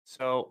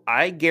So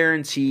I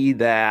guarantee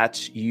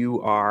that you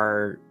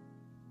are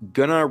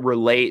gonna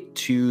relate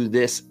to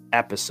this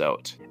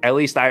episode. At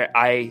least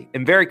I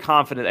am very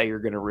confident that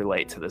you're gonna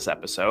relate to this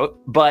episode.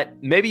 But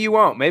maybe you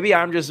won't. Maybe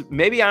I'm just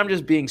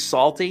being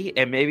salty,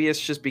 and maybe it's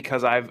just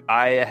because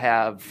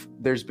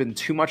there's been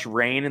too much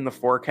rain in the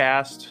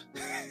forecast.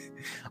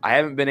 I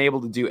haven't been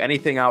able to do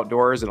anything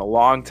outdoors in a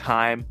long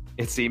time.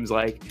 It seems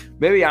like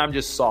maybe I'm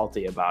just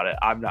salty about it.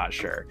 I'm not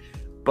sure.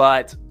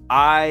 But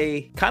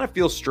I kind of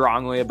feel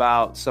strongly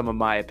about some of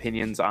my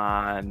opinions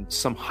on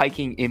some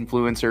hiking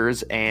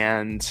influencers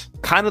and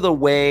kind of the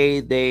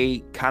way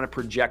they kind of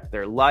project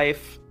their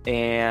life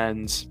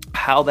and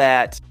how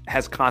that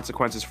has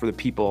consequences for the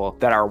people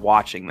that are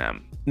watching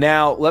them.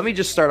 Now, let me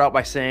just start out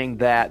by saying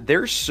that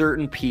there's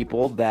certain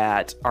people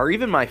that are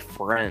even my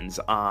friends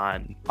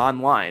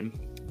online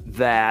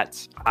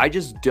that I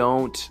just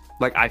don't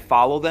like. I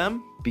follow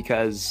them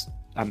because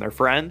I'm their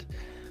friend,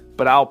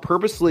 but I'll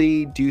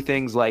purposely do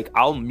things like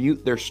I'll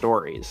mute their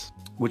stories,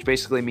 which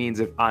basically means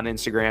if on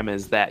Instagram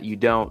is that you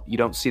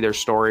don't see their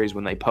stories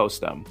when they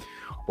post them,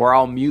 or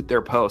I'll mute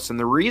their posts. And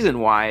the reason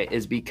why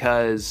is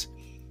because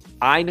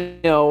I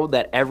know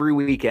that every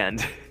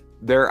weekend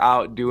they're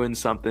out doing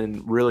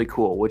something really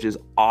cool, which is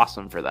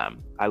awesome for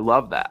them. I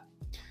love that.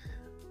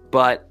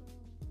 But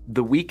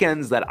the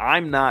weekends that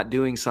I'm not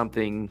doing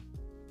something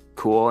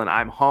cool and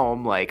I'm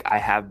home, like I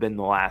have been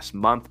the last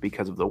month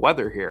because of the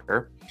weather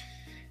here,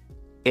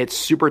 it's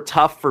super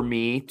tough for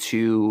me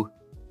to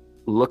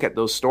look at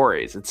those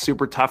stories. It's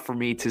super tough for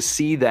me to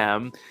see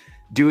them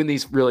doing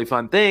these really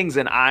fun things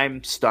and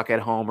I'm stuck at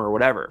home or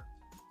whatever.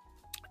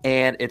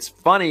 And it's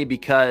funny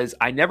because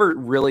I never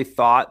really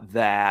thought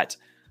that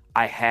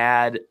I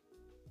had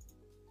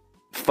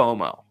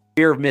FOMO,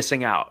 fear of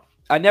missing out.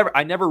 I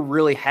never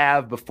really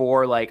have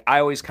before. Like I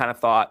always kind of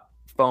thought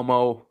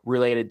FOMO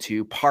related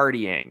to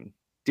partying,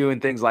 doing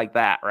things like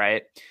that,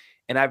 right?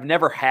 And I've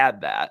never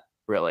had that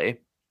really.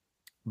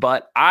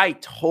 But I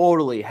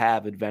totally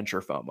have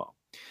adventure FOMO.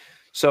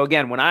 So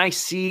again, when I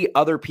see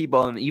other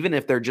people, and even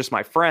if they're just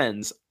my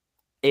friends,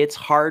 it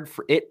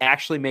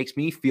actually makes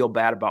me feel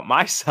bad about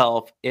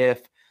myself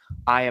if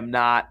I am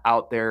not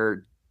out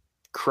there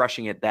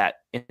crushing it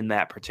in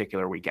that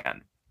particular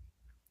weekend.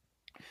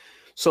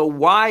 So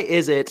why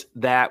is it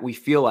that we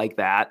feel like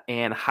that,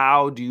 and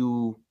how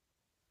do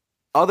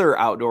other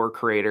outdoor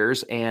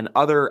creators and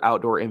other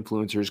outdoor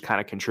influencers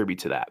kind of contribute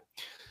to that?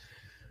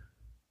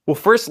 Well,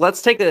 first,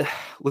 let's take a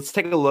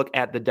look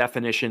at the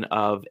definition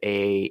of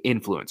a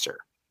influencer.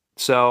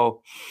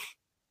 So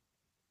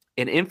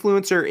an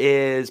influencer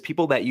is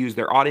people that use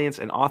their audience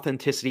and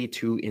authenticity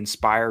to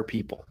inspire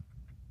people.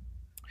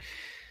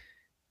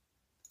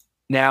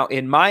 Now,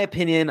 in my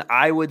opinion,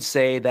 I would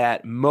say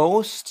like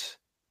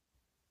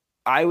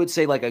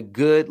a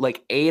good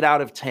 8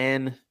 out of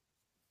 10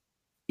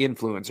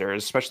 influencers,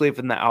 especially if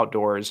in the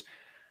outdoors,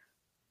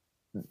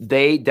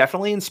 they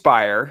definitely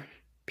inspire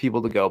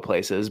people to go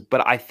places,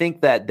 but I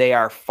think that they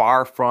are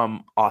far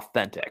from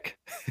authentic.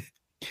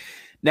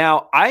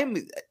 Now, I'm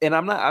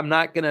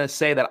not going to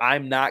say that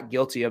I'm not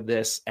guilty of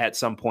this at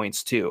some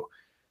points too.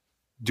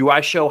 Do I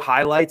show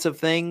highlights of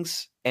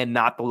things and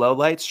not the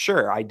lowlights?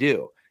 Sure, I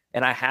do.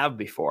 And I have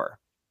before.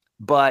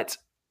 But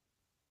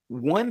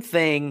one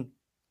thing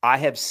I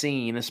have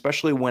seen,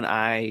 especially when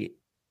I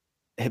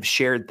have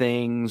shared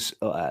things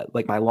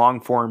like my long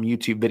form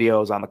YouTube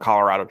videos on the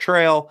Colorado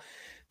Trail,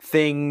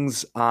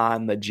 things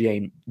on the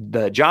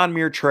John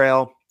Muir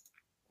Trail,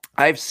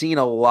 I've seen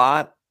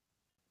a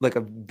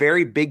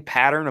very big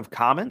pattern of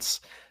comments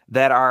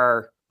that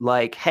are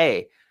like,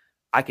 hey,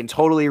 I can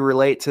totally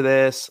relate to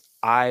this.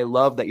 I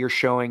love that you're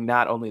showing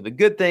not only the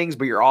good things,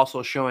 but you're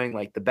also showing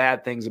like the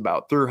bad things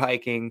about through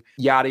hiking,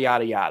 yada,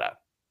 yada, yada.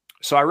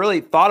 So I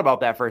really thought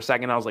about that for a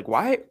second. I was like,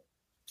 why?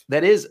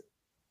 That is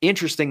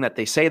interesting that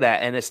they say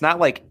that. And it's not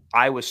like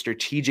I was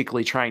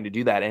strategically trying to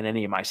do that in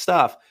any of my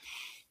stuff.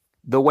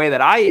 The way that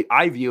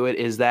I view it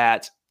is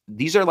that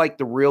these are like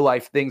the real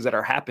life things that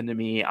are happening to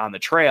me on the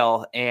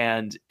trail.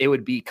 And it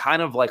would be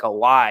kind of like a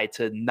lie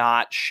to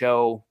not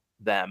show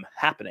them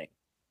happening.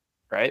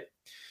 Right.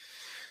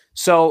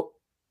 So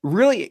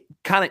really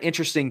kind of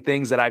interesting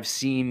things that I've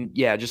seen.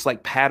 Yeah. Just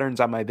like patterns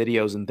on my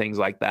videos and things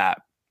like that.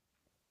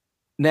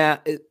 Now,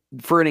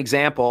 for an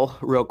example,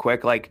 real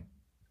quick, like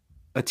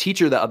a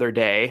teacher the other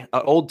day,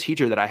 an old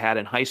teacher that I had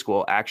in high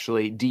school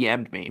actually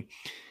DM'd me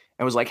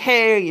and was like,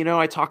 hey,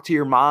 I talked to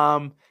your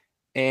mom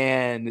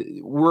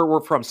and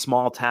we're from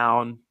small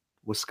town,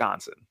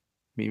 Wisconsin. I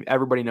mean,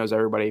 everybody knows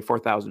everybody,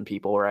 4,000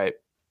 people, right?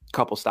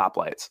 Couple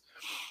stoplights.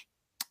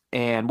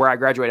 And where I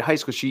graduated high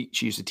school, she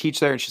used to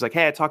teach there. And she's like,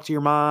 hey, I talked to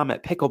your mom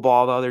at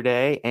pickleball the other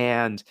day.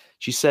 And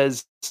she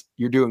says,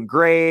 you're doing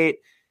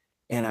great.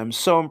 And I'm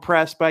so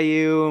impressed by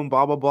you and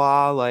blah, blah,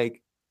 blah,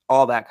 like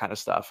all that kind of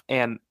stuff.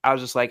 And I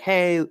was just like,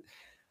 hey,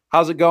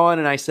 how's it going?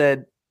 And I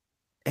said,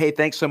 hey,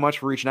 thanks so much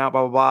for reaching out,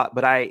 blah, blah,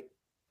 blah.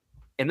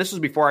 And this was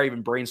before I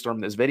even brainstormed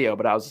this video,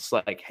 but I was just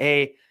like,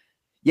 hey,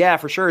 yeah,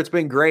 for sure. It's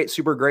been great.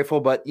 Super grateful.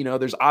 But,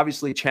 there's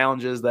obviously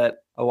challenges that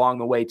along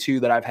the way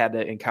too, that I've had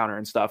to encounter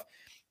and stuff.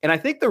 And I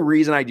think the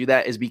reason I do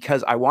that is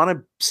because I want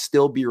to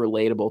still be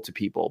relatable to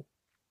people.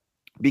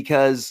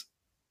 Because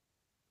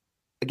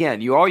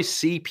again, you always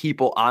see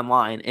people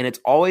online and it's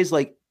always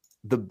like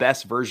the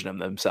best version of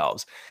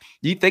themselves.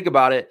 You think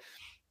about it.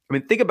 I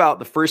mean, think about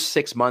the first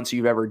 6 months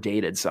you've ever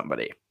dated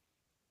somebody.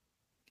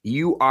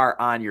 You are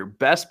on your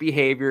best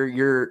behavior.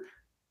 You're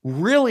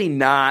really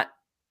not,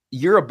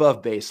 you're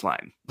above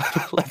baseline.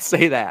 Let's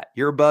say that.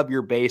 You're above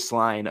your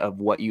baseline of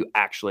what you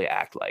actually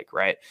act like,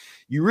 right?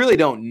 You really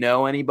don't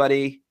know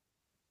anybody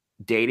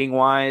dating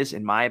wise,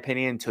 in my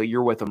opinion, until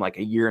you're with them like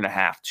a year and a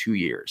half, 2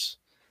 years.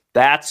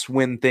 That's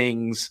when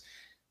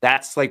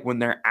that's like when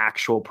their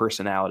actual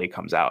personality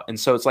comes out. And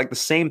so it's like the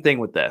same thing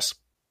with this.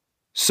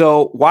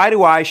 So why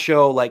do I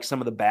show like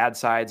some of the bad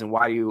sides and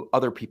why do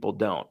other people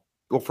don't?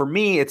 Well, for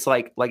me, it's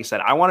like I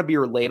said, I want to be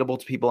relatable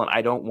to people and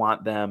I don't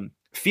want them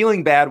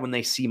feeling bad when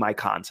they see my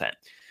content.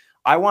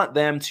 I want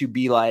them to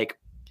be like,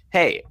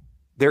 hey,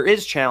 there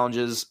is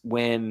challenges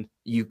when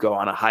you go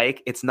on a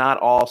hike. It's not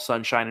all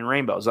sunshine and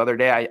rainbows. The other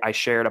day, I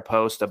shared a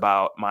post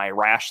about my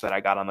rash that I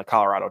got on the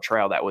Colorado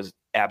Trail that was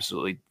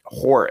absolutely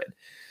horrid.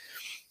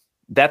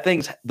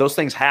 Those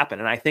things happen.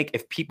 And I think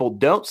if people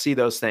don't see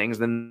those things,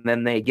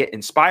 then they get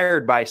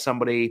inspired by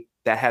somebody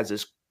that has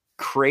this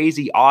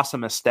crazy,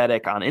 awesome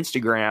aesthetic on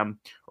Instagram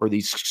or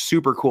these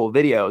super cool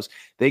videos.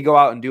 They go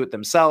out and do it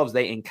themselves.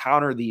 They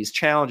encounter these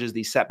challenges,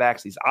 these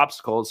setbacks, these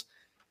obstacles.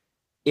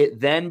 It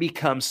then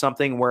becomes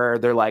something where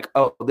they're like,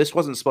 oh, this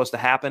wasn't supposed to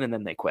happen. And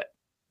then they quit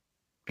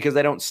because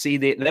they don't see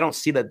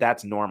that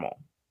that's normal.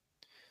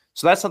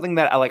 So that's something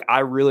that I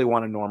really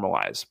want to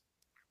normalize.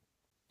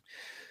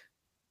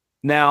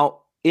 Now,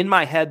 in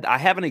my head, I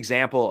have an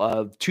example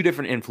of two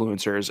different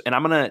influencers, and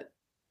I'm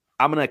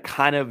gonna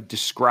kind of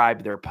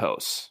describe their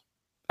posts.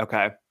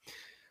 Okay.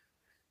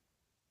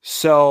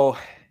 So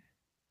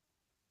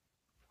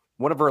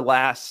one of their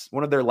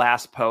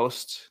last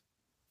posts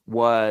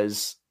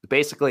was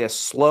basically a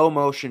slow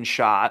motion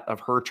shot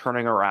of her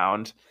turning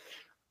around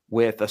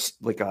with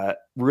a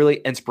really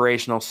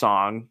inspirational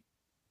song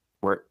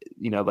where,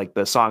 like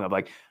the song of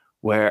like,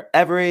 where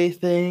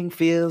everything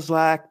feels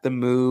like the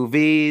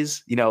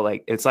movies,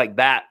 it's like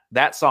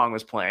that song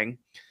was playing.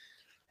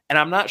 And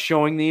I'm not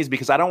showing these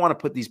because I don't want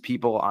to put these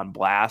people on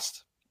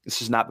blast.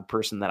 This is not the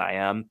person that I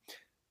am,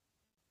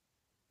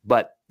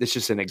 but it's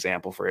just an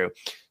example for you.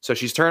 So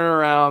she's turning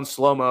around,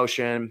 slow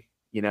motion,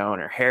 and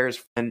her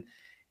hair's, and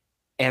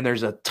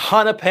there's a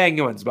ton of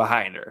penguins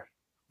behind her.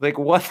 Like,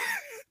 what?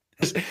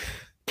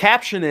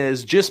 Caption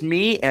is just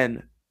me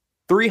and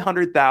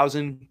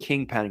 300,000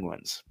 king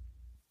penguins.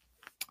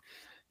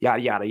 Yada,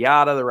 yada,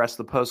 yada. The rest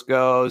of the post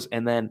goes.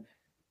 And then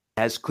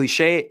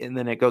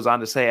it goes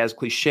on to say, as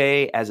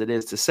cliche as it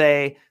is to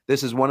say,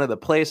 this is one of the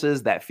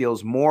places that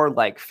feels more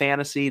like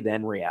fantasy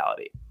than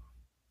reality.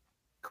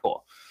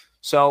 Cool.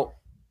 So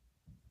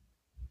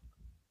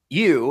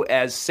you,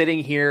 as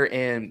sitting here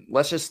in,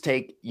 let's just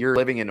take, you're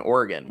living in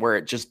Oregon where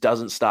it just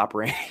doesn't stop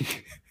raining,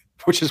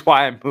 which is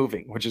why I'm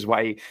moving, which is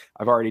why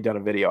I've already done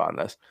a video on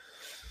this.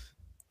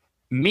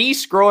 Me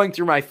scrolling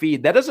through my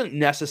feed, that doesn't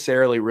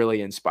necessarily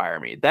really inspire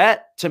me.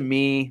 That, to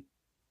me,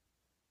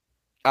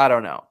 I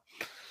don't know.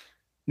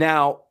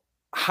 Now,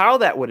 how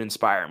that would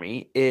inspire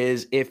me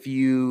is if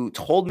you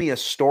told me a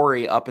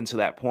story up until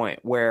that point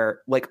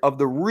where, like, of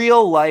the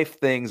real life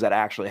things that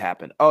actually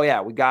happened. Oh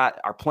yeah,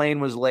 our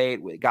plane was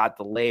late. We got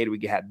delayed. We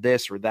had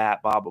this or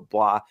that, blah, blah,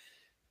 blah,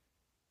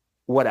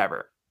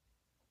 whatever.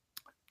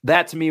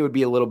 That to me would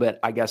be a little bit,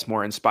 I guess,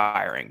 more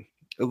inspiring,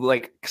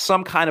 like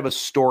some kind of a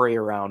story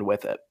around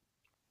with it.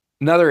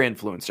 Another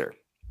influencer.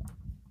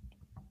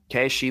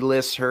 Okay. She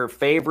lists her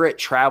favorite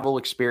travel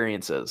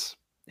experiences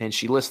and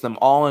she lists them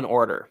all in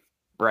order.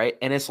 Right.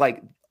 And it's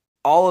like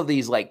all of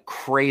these like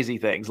crazy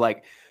things,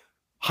 like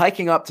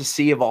hiking up to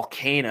see a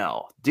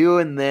volcano,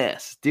 doing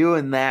this,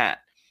 doing that.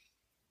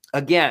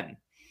 Again,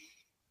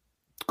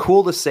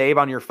 cool to save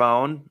on your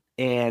phone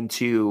and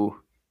to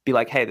be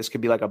like, hey, this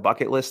could be like a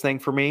bucket list thing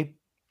for me.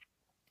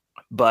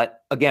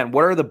 But again,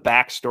 what are the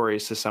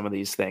backstories to some of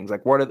these things?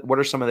 Like what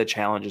are some of the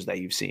challenges that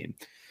you've seen?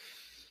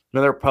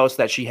 Another post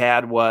that she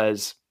had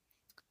was,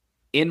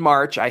 in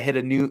March, I hit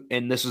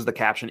and this is the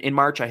caption, in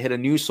March, I hit a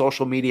new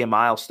social media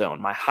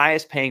milestone, my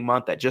highest paying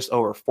month at just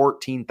over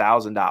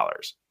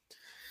 $14,000.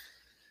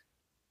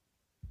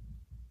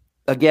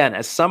 Again,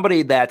 as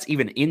somebody that's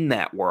even in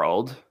that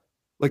world,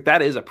 like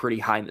that's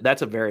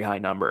a very high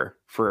number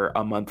for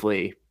a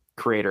monthly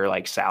creator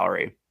like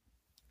salary.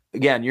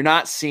 Again, you're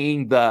not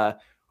seeing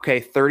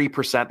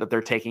 30% that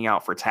they're taking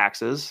out for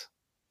taxes.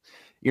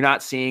 You're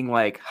not seeing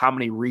like how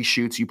many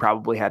reshoots you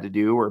probably had to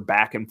do or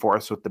back and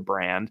forth with the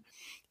brand.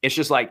 It's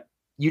just like,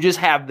 you just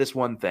have this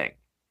one thing.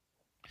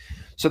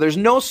 So there's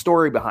no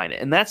story behind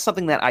it. And that's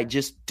something that I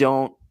just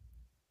don't,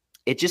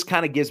 it just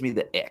kind of gives me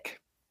the ick.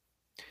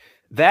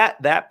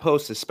 That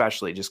post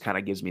especially just kind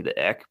of gives me the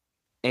ick.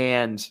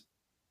 And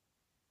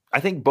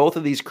I think both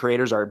of these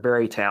creators are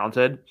very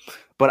talented,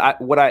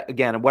 but what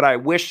I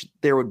wish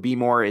there would be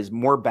more is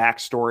more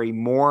backstory,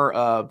 more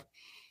of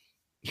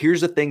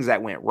here's the things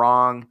that went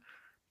wrong,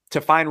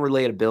 to find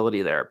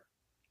relatability there.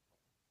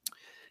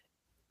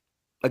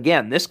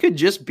 again, this could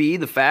just be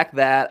the fact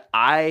that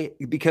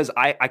because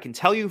I can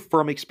tell you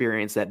from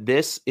experience that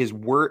this is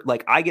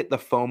like I get the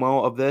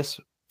FOMO of this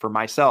for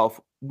myself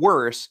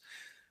worse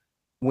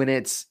when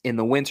it's in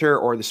the winter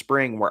or the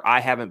spring where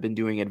I haven't been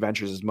doing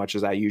adventures as much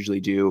as I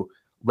usually do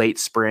late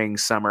spring,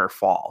 summer,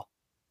 fall.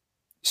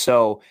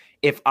 So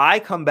if I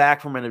come back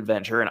from an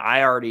adventure and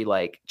I already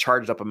like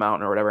charged up a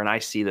mountain or whatever, and I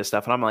see this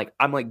stuff and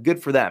I'm like,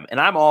 good for them. And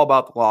I'm all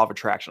about the law of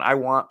attraction. I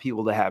want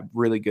people to have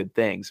really good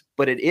things,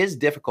 but it is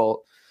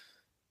difficult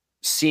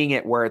seeing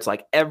it where it's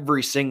like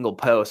every single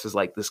post is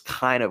like this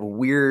kind of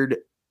weird,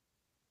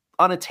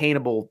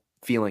 unattainable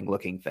feeling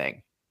looking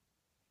thing.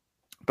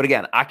 But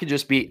again, I could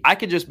just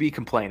be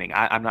complaining.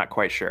 I'm not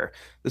quite sure.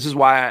 This is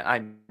why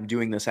I'm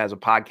doing this as a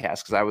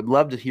podcast, because I would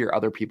love to hear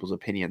other people's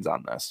opinions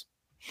on this.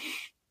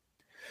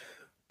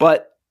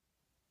 But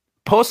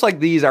posts like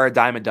these are a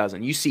dime a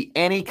dozen. You see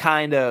any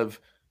kind of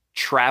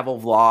travel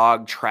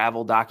vlog,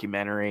 travel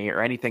documentary,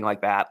 or anything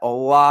like that, a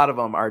lot of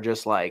them are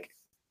just like,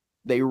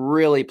 they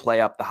really play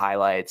up the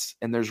highlights,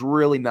 and there's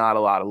really not a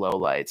lot of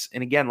lowlights.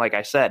 And again, like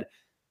I said,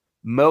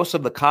 most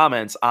of the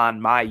comments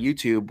on my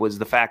YouTube was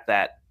the fact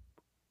that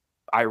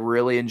I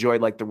really enjoyed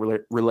like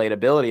the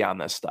relatability on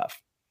this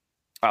stuff.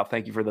 Oh,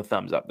 thank you for the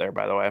thumbs up there,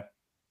 by the way.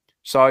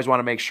 So I always want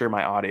to make sure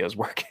my audio is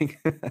working.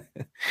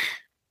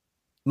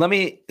 Let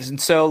me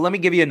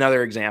give you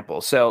another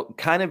example. So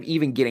kind of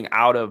even getting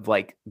out of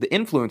like the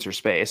influencer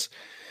space.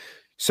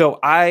 So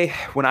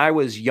when I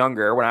was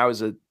younger, when I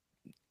was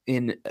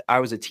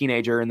a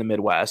teenager in the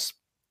Midwest,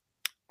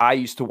 I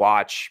used to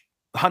watch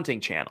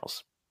hunting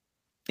channels.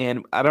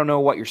 And I don't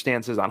know what your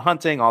stance is on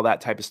hunting, all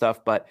that type of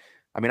stuff, but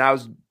I mean,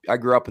 I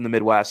grew up in the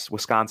Midwest,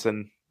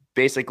 Wisconsin.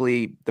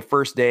 Basically, the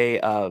first day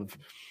of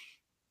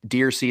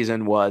deer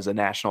season was a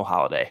national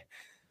holiday.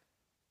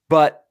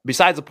 But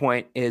besides the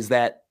point is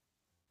that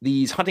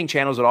these hunting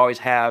channels would always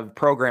have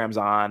programs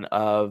on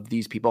of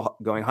these people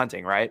going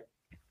hunting, right?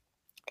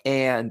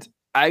 And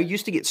I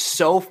used to get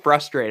so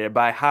frustrated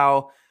by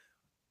how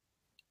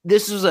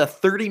this was a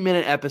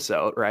 30-minute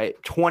episode, right?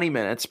 20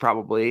 minutes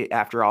probably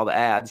after all the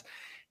ads.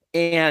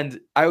 And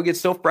I would get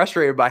so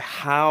frustrated by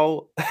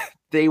how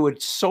they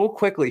would so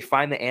quickly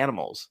find the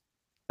animals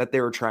that they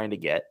were trying to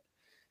get.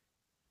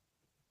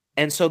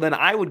 And so then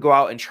I would go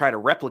out and try to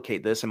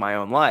replicate this in my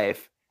own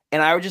life.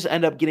 And I would just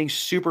end up getting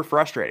super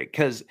frustrated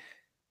because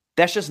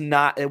that's just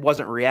not, it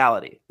wasn't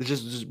reality. It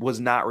just was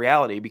not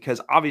reality, because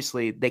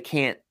obviously they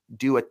can't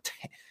do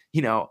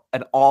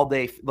an all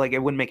day, like it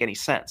wouldn't make any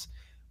sense,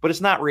 but it's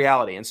not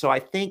reality. And so I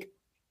think,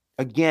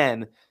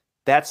 again,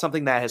 that's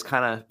something that has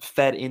kind of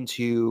fed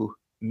into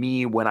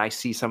me when I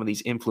see some of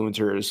these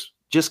influencers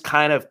just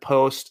kind of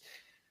post,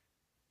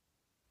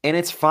 and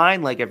it's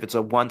fine. Like if it's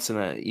a once in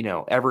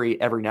a, every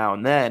now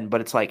and then,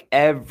 but it's like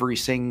every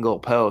single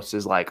post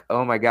is like,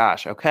 oh my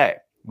gosh, okay,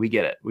 we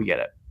get it. We get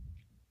it.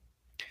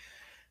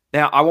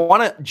 Now I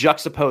want to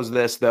juxtapose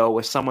this though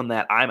with someone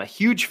that I'm a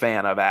huge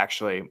fan of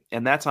actually,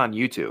 and that's on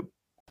YouTube.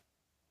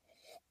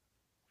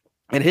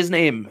 And his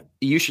name,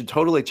 you should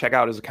totally check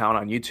out his account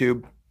on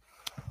YouTube.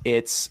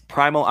 It's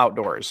Primal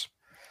Outdoors.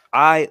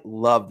 I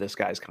love this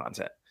guy's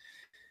content.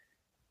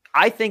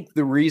 I think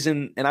the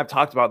reason, and I've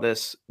talked about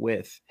this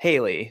with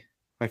Haley,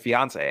 my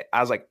fiance, I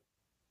was like,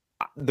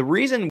 the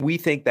reason we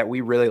think that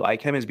we really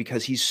like him is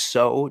because he's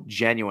so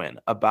genuine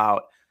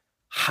about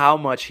how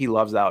much he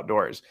loves the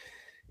outdoors.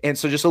 And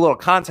so just a little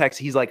context,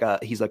 he's like a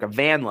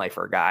van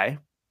lifer guy,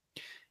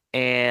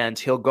 and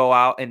he'll go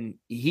out and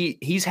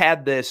he's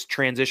had this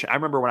transition. I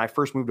remember when I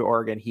first moved to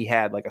Oregon, he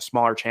had like a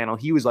smaller channel.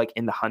 He was like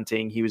into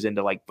hunting. He was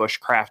into like bush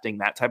crafting,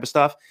 that type of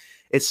stuff.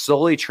 It's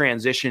slowly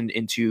transitioned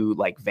into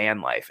like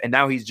van life. And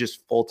now he's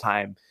just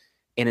full-time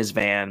in his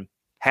van,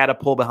 had a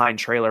pull behind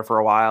trailer for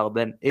a while.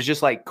 Then it's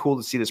just like cool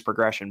to see this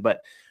progression.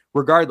 But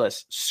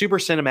regardless, super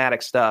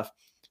cinematic stuff.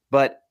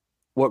 But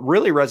what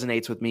really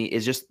resonates with me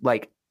is just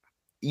like,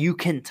 you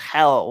can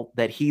tell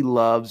that he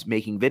loves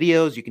making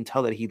videos. You can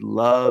tell that he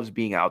loves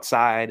being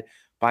outside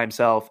by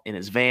himself in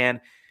his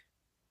van.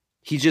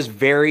 He's just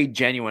very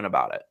genuine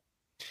about it.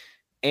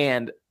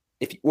 And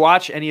if you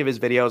watch any of his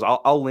videos,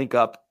 I'll link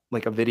up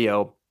like a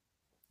video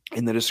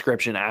in the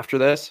description after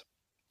this.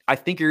 I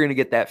think you're going to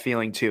get that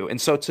feeling too.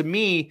 And so to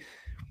me,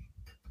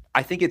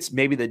 I think it's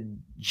maybe the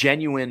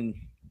genuine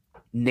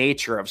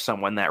nature of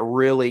someone that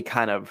really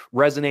kind of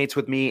resonates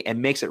with me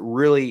and makes it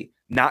really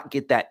not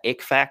get that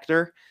ick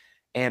factor.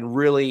 And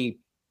really,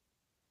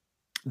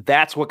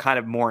 that's what kind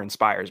of more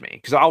inspires me,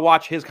 because I'll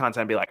watch his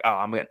content and be like,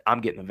 oh,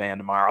 I'm getting a van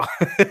tomorrow,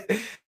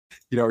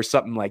 or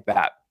something like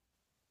that.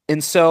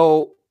 And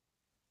so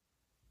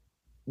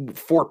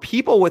for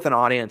people with an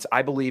audience,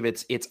 I believe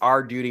it's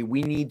our duty.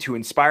 We need to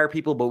inspire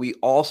people, but we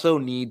also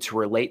need to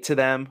relate to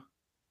them.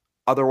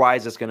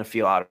 Otherwise, it's going to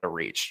feel out of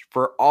reach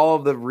for all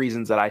of the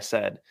reasons that I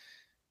said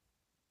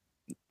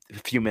a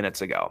few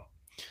minutes ago.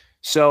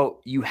 So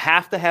you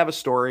have to have a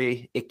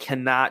story. It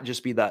cannot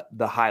just be the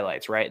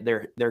highlights, right?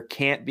 There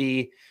can't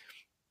be,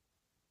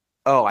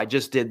 oh, I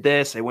just did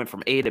this. I went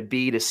from A to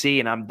B to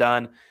C and I'm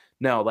done.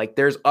 No, like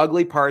there's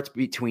ugly parts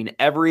between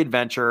every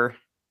adventure,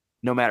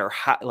 no matter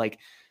how, like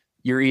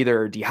you're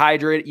either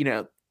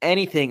dehydrated,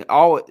 anything.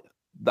 All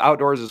the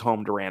outdoors is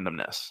home to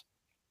randomness.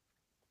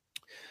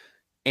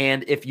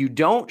 And if you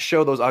don't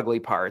show those ugly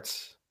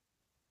parts,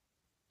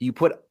 you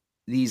put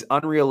these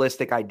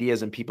unrealistic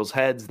ideas in people's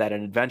heads that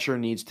an adventure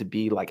needs to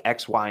be like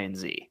X, Y, and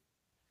Z.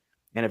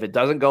 And if it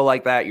doesn't go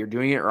like that, you're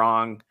doing it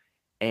wrong.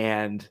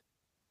 And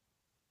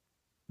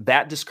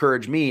that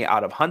discouraged me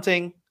out of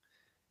hunting.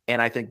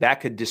 And I think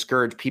that could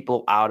discourage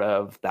people out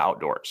of the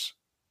outdoors.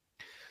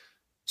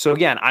 So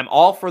again, I'm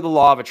all for the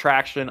law of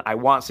attraction. I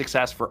want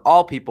success for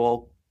all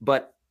people,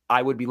 but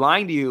I would be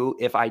lying to you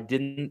if I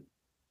didn't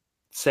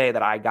say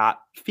that I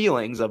got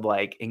feelings of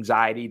like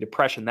anxiety,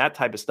 depression, that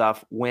type of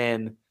stuff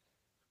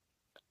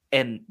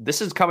and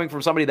this is coming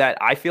from somebody that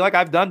I feel like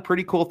I've done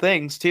pretty cool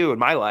things too in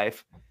my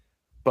life.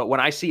 But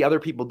when I see other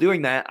people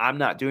doing that, I'm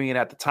not doing it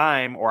at the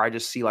time, or I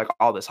just see like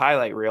all this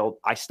highlight reel,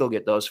 I still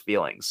get those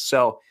feelings.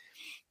 So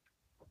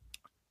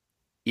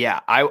yeah,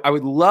 I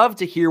would love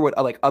to hear what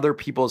like other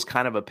people's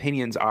kind of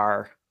opinions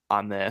are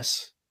on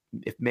this.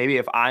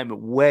 If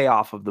I'm way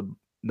off of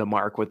the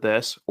mark with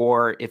this,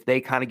 or if they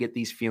kind of get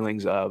these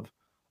feelings of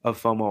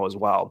FOMO as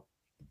well.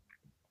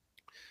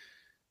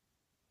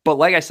 But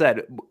like I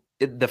said,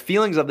 the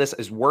feelings of this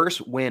is worse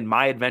when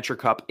my adventure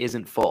cup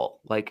isn't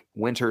full, like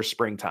winter,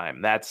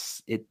 springtime.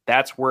 That's it.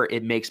 That's where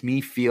it makes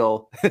me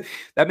feel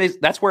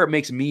that's where it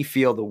makes me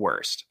feel the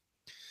worst.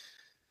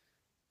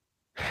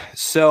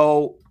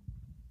 So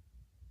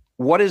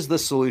what is the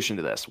solution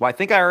to this? Well, I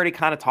think I already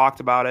kind of talked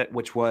about it,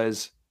 which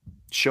was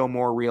show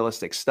more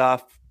realistic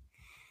stuff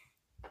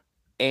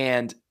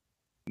and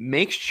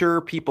make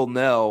sure people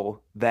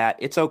know that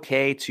it's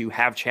okay to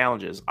have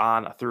challenges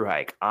on a thru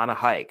hike, on a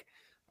hike,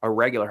 a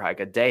regular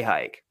hike, a day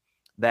hike,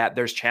 that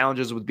there's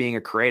challenges with being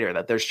a creator,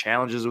 that there's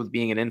challenges with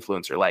being an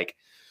influencer. Like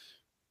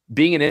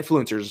being an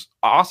influencer is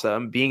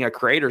awesome. Being a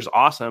creator is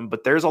awesome.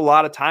 But there's a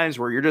lot of times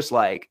where you're just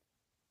like,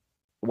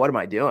 what am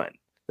I doing?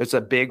 It's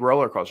a big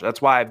roller coaster.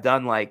 That's why I've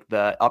done like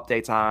the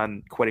updates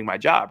on quitting my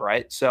job,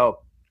 right?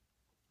 So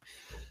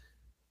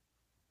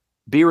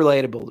be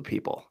relatable to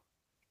people.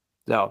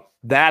 So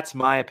that's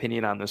my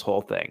opinion on this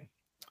whole thing.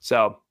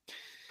 So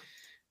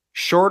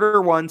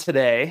shorter one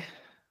today.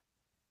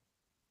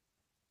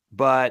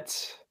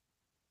 But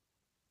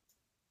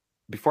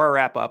before I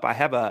wrap up, I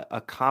have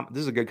a comment.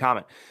 This is a good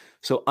comment.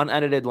 So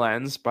Unedited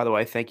Lens, by the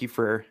way, thank you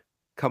for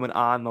coming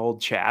on the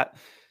old chat.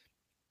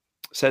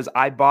 Says,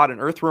 I bought an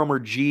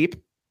Earthroamer Jeep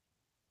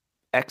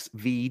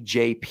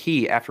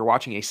XVJP after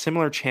watching a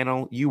similar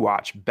channel you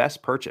watch.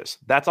 Best purchase.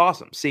 That's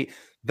awesome. See,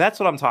 that's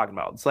what I'm talking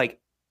about. It's like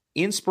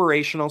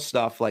inspirational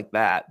stuff like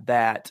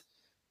that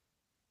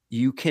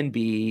you can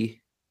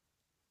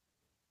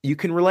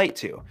relate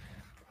to.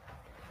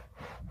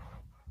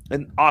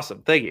 And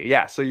awesome. Thank you.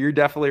 Yeah. So you're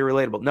definitely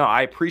relatable. No,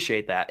 I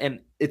appreciate that. And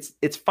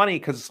it's funny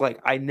because it's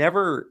like, I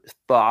never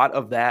thought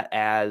of that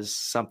as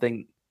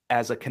something,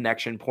 as a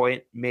connection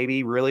point,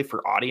 maybe really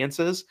for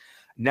audiences.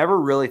 Never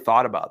really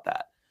thought about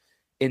that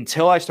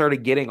until I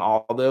started getting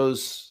all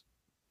those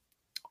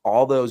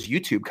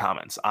YouTube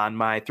comments on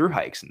my thru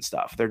hikes and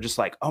stuff. They're just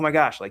like, oh my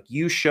gosh, like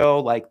you show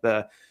like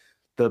the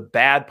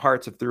bad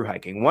parts of thru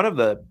hiking.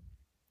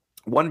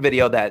 One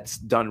video that's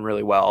done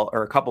really well,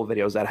 or a couple of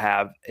videos that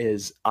have,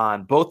 is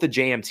on both the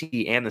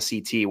JMT and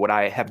the CT. What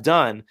I have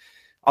done,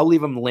 I'll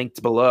leave them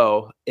linked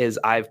below, is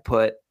I've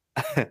put,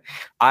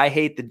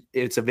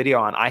 it's a video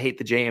on I hate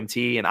the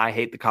JMT and I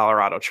hate the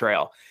Colorado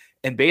Trail.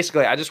 And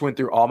basically I just went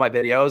through all my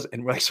videos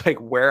and it's like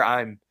where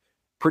I'm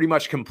pretty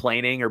much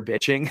complaining or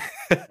bitching.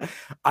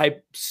 I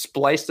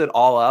spliced it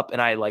all up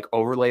and I like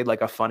overlaid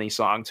like a funny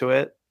song to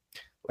it,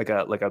 like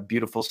a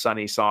beautiful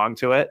sunny song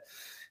to it.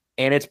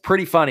 And it's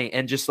pretty funny.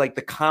 And just like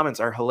the comments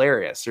are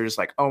hilarious. They're just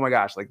like, oh my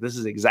gosh, like this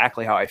is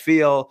exactly how I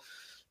feel,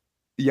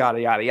 yada,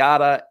 yada,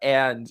 yada.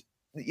 And,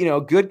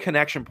 good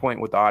connection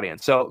point with the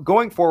audience. So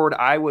going forward,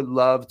 I would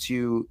love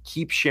to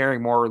keep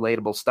sharing more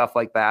relatable stuff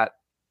like that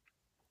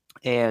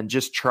and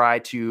just try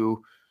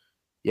to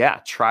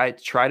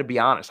be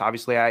honest.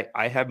 Obviously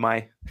I have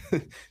my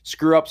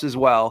screw ups as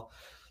well.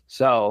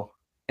 So,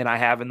 and I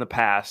have in the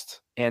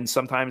past. And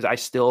sometimes I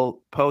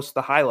still post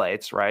the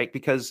highlights, right?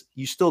 Because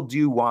you still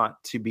do want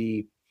to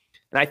be,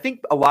 and I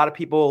think a lot of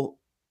people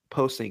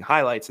posting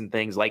highlights and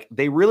things, like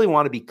they really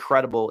want to be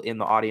credible in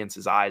the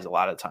audience's eyes a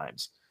lot of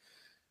times.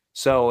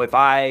 So if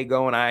I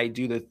go and I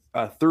do the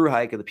thru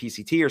hike of the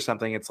PCT or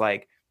something, it's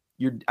like,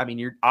 you're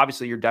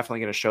definitely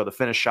going to show the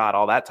finish shot,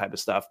 all that type of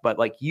stuff. But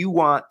like you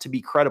want to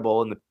be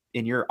credible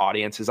in your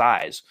audience's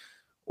eyes,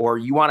 or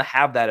you want to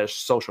have that as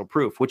social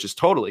proof, which is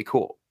totally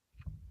cool.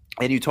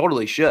 And you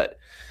totally should.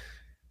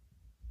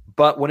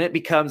 But when it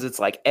becomes, it's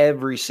like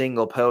every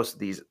single post,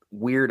 these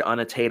weird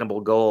unattainable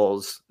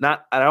goals, I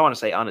don't want to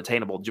say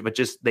unattainable, but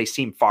just they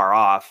seem far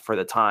off for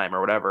the time or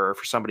whatever,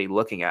 for somebody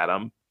looking at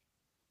them,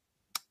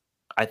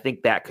 I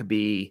think that could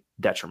be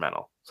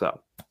detrimental. So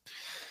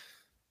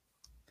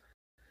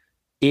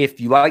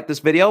if you like this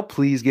video,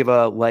 please give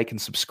a like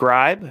and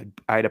subscribe.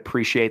 I'd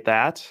appreciate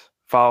that.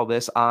 Follow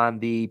this on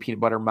the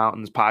Peanut Butter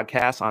Mountains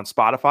podcast on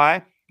Spotify.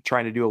 I'm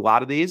trying to do a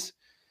lot of these.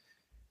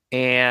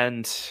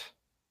 And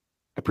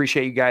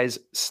Appreciate you guys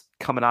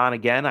coming on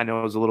again. I know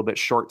it was a little bit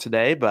short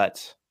today,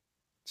 but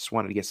just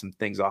wanted to get some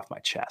things off my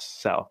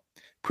chest. So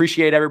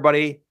appreciate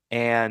everybody.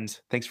 And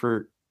thanks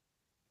for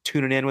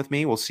tuning in with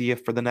me. We'll see you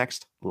for the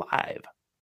next live.